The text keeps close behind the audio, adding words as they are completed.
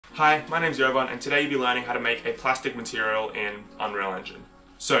Hi, my name's Jovan and today you'll be learning how to make a plastic material in Unreal Engine.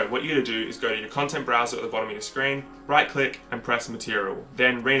 So what you're going to do is go to your content browser at the bottom of your screen, right click and press material,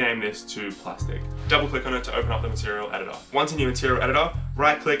 then rename this to plastic. Double click on it to open up the material editor. Once in your material editor,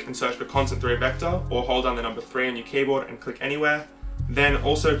 right click and search for constant 3 vector or hold down the number 3 on your keyboard and click anywhere. Then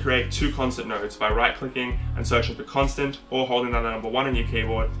also create 2 constant nodes by right clicking and searching for constant or holding down the number 1 on your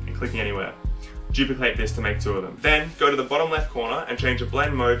keyboard and clicking anywhere. Duplicate this to make 2 of them. Then go to the bottom left corner and change the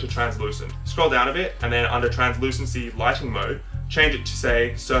blend mode to translucent. Scroll down a bit and then under translucency lighting mode, change it to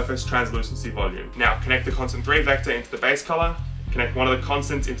say surface translucency volume. Now connect the constant 3 vector into the base color, connect one of the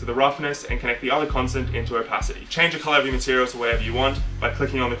constants into the roughness and connect the other constant into opacity. Change the color of your material to whatever you want by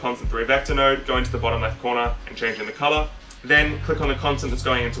clicking on the constant 3 vector node, go into the bottom left corner and changing the color. Then click on the constant that's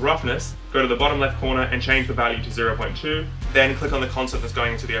going into roughness, go to the bottom left corner and change the value to 0.2. Then click on the constant that's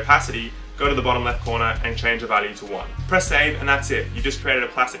going into the opacity, go to the bottom left corner and change the value to 1. Press save and that's it. You just created a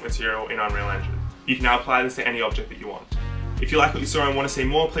plastic material in Unreal Engine. You can now apply this to any object that you want. If you like what you saw and want to see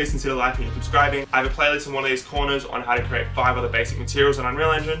more, please consider liking and subscribing. I have a playlist in one of these corners on how to create 5 other basic materials in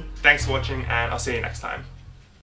Unreal Engine. Thanks for watching and I'll see you next time.